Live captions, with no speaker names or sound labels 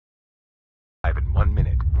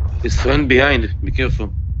His friend behind. Be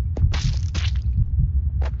careful.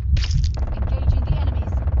 Engaging the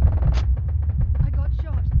enemies. I got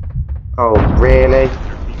shot. Oh, really? Your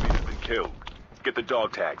teammate has been killed. Get the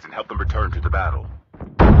dog tags and help them return to the battle.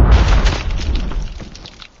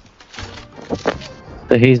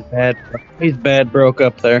 He's bad. He's bad. Broke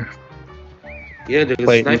up there. Yeah, there's a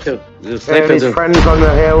Wait, sniper. There's a sniper His there. friend's on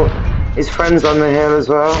the hill. His friend's on the hill as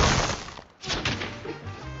well.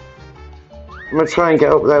 I'm gonna try and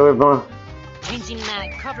get up there with my... Changing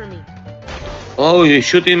mag. Cover me. Oh, you're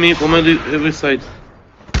shooting me from every side. Get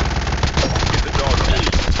the dog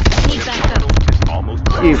tags. Need backup. It's almost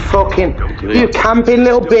ready. You fucking... You camping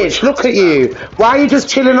little bitch, look at you! Why are you just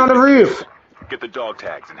chilling on the roof? Get the dog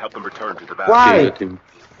tags and help them return to the battle. Why? Okay, let him.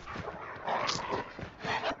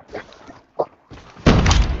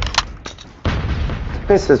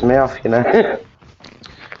 Pisses me off, you know.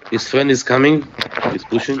 His friend is coming. He's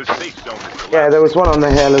pushing. The safe zone is Yeah, collapsed. there was one on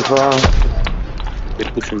the hill as well.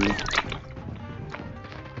 They're pushing me.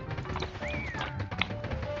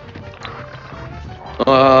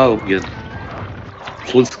 Oh, good.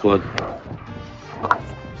 Full squad.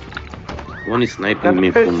 One is sniping me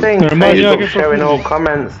Good from... thing Nормально, Facebook я showing all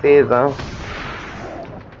comments either.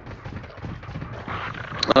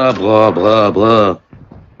 Blah, blah, blah.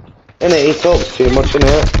 Innit, he talks too much,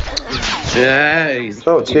 innit? Yeah, he's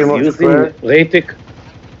Talk too much, using bro. Ratic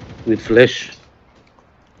with flash.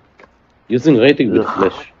 Using Ratic with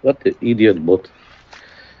flash. What an idiot bot.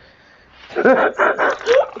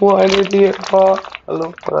 What an idiot bot. I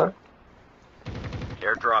love that.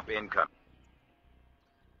 Airdrop incoming.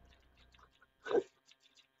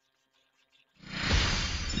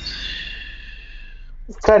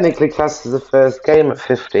 It's technically classed as the first game at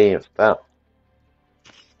 15th, but...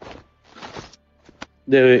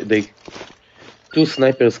 They two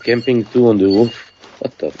snipers camping, two on the roof.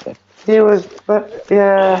 What the fuck? He was, but,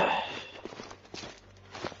 yeah...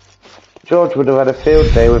 George would have had a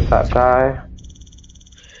field day with that guy.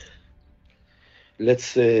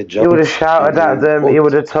 Let's He jump. would have shouted at them, he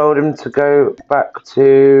would have told him to go back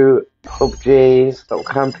to PUBG, stop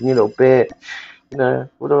camping, you little bitch. You know,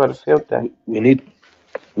 would have had a field day. We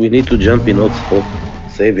need to jump in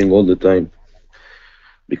hotspot, saving all the time.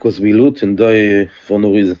 Because we loot and die for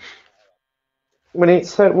no reason. We need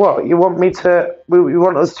to, what, you want me to, you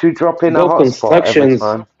want us to drop in a Go hotspot every constructions.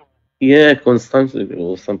 time? Yeah, Constantly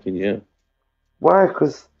or something, yeah. Why?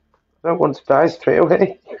 Because I don't want to die straight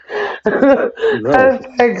away. No.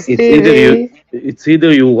 Thanks, It's Stevie.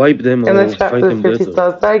 either you wipe them In or the chat fight for them 50 better.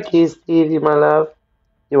 stars. Thank you, Stevie, my love.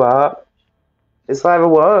 You are. It's either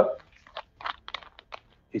what?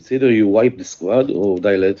 It's either you wipe the squad or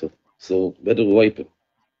die later. So better wipe it.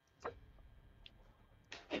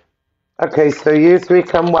 Okay, so you three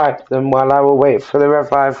can wipe them while I will wait for the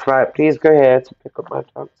revive flight. Please go here to pick up my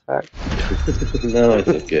dog tag. No, it's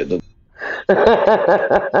okay. Don't.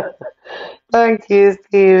 Thank you,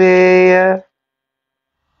 Stevie.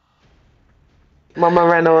 Mama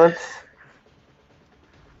Reynolds.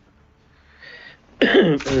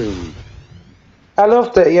 I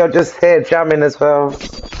love that you're just here jamming as well.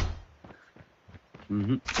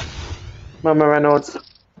 Mm-hmm. Mama Reynolds.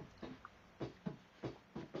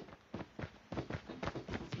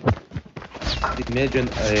 Imagine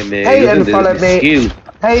I'm Hayden followed me. skill.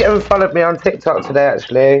 Hayden followed me on TikTok today,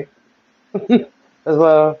 actually. As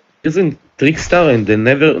well. Using Trickstar and they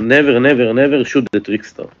never shoot the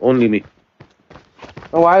Trickstar. Only me.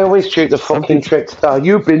 Oh, I always shoot the fucking trickster.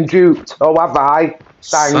 You've been duped. Oh, have I?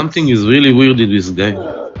 Thanks. Something is really weird with this guy.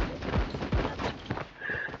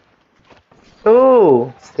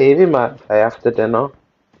 Oh, Stevie might play after dinner.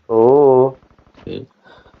 Oh. Yeah.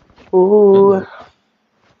 Ooh.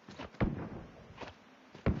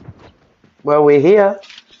 Well, we're here.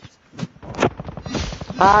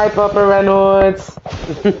 Hi, Papa Reynolds.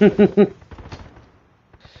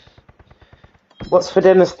 What's for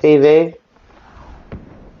dinner, Stevie?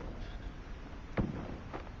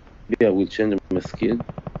 Yeah, I will change my skill.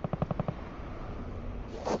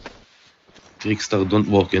 Trickstar don't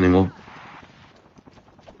work anymore.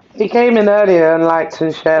 He came in earlier and liked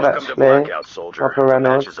and shared, Welcome to actually. Blackout, soldier. Papa The match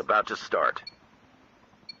Reynolds. is about to start.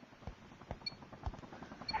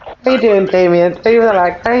 How you doing, Damien? How you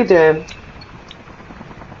like? How you doing?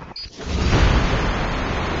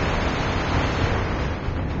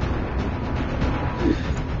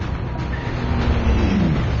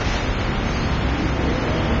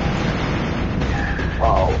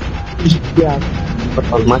 Yeah. But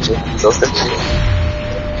how much? Exhausted.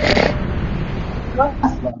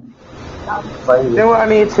 You know what I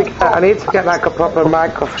need to get? I need to get like a proper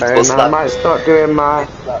microphone. What's I that? might start doing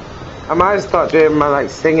my like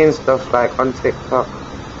singing stuff like on TikTok.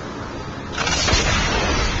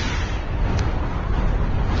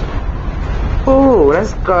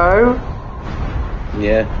 let's go.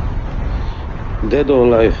 Yeah. Dead or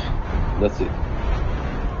alive. That's it.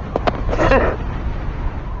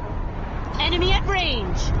 Enemy at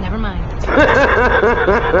range. Never mind.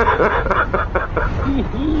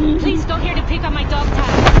 Please go here to pick up my dog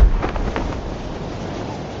tag.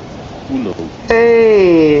 Who knows?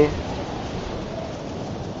 Hey!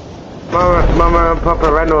 Mama and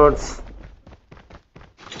Papa Reynolds.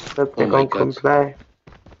 Hope they're Oh my gonna come God. play.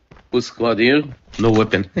 Full squad here. No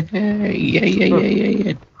weapon.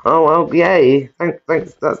 yeah. Oh well, yay!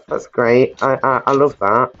 Thanks. That's great. I love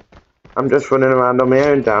that. I'm just running around on my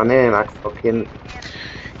own down here like fucking.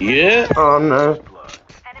 Yeah. Oh no! Blood.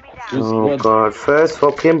 Full Oh squad. god! First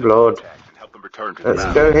fucking blood. Tags and help them return to the Let's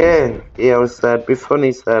battle. go here. EO said. Be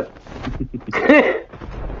funny said.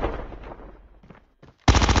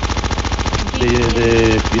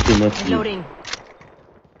 They're beating us. Reloading.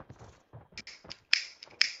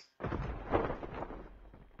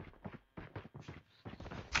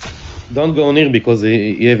 Don't go near because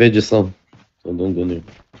he have edges on. So don't go near.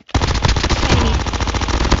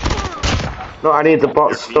 No, I need the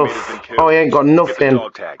bot Your teammate has been stuff. killed. Oh, he ain't got Get the nothing.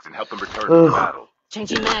 dog tags and help them return to the Ugh. battle.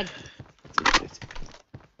 Changing mag.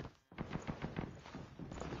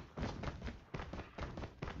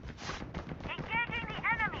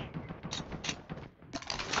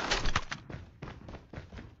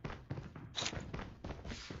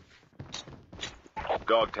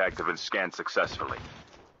 Dog tags have been scanned successfully.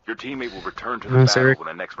 Your teammate will return to the Nice, battle Eric. when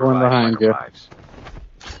the next Going revive behind flight you. arrives.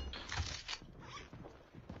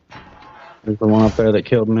 There's the one up there that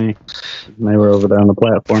killed me. They were over there on the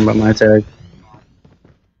platform by my tag.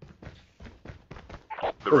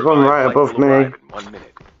 The There's one revive right flight above will arrive me. in 1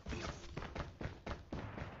 minute.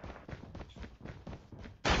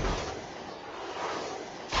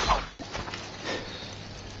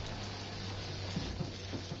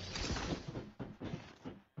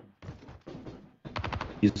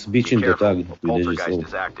 He's Be beaching the careful. tag with edges Poltergeist on.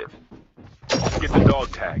 is active. Get the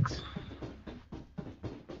dog tags.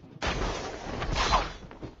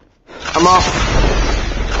 I'm off.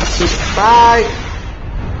 Bye.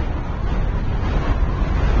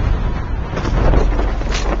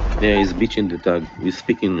 Yeah, he's beaching the tag. He's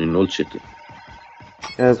speaking in old shit.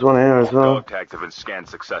 There's one here as well. Dog tags have been scanned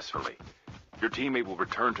successfully. Your teammate will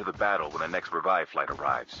return to the battle when the next revive flight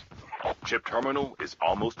arrives. Chip terminal is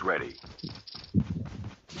almost ready.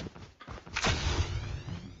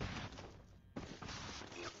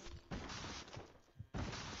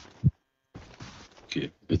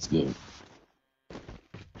 Okay, let's go.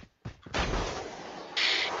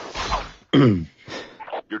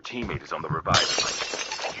 Your teammate is on the revive flight.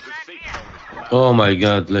 The safe zone is collapsed. Oh my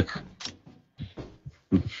God, look.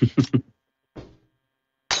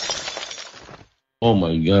 Oh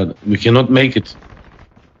my God, we cannot make it.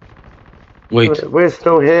 Wait, We're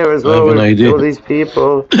still here as I have well an with idea. all these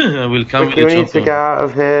people. I will come with Ricky, the we need to chopper. get out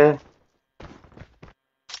of here.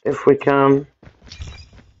 If we can.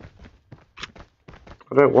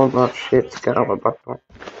 I don't want that shit to get out of my backpack.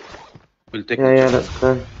 We'll take Yeah, the yeah, chopper. let's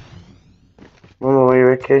go. One more way,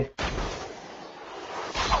 Ricky.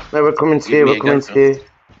 No, we're coming to Give you, me we're a coming gun to you.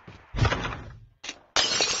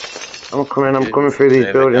 I'm coming through these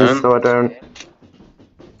Have a buildings gun. so I don't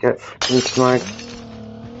get fucking sniped.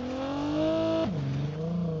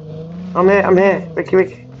 I'm here,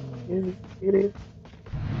 Ricky.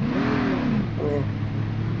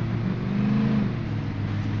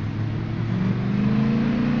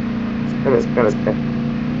 Come here. Let's go.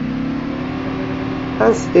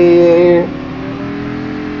 I see you.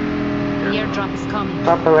 The airdrop is coming.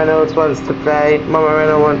 Papa Reynolds wants to play. Mama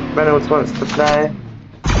Reynolds wants to play.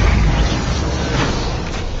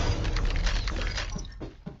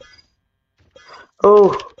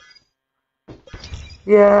 Oh.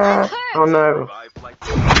 Yeah. Oh no. Revive flight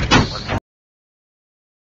will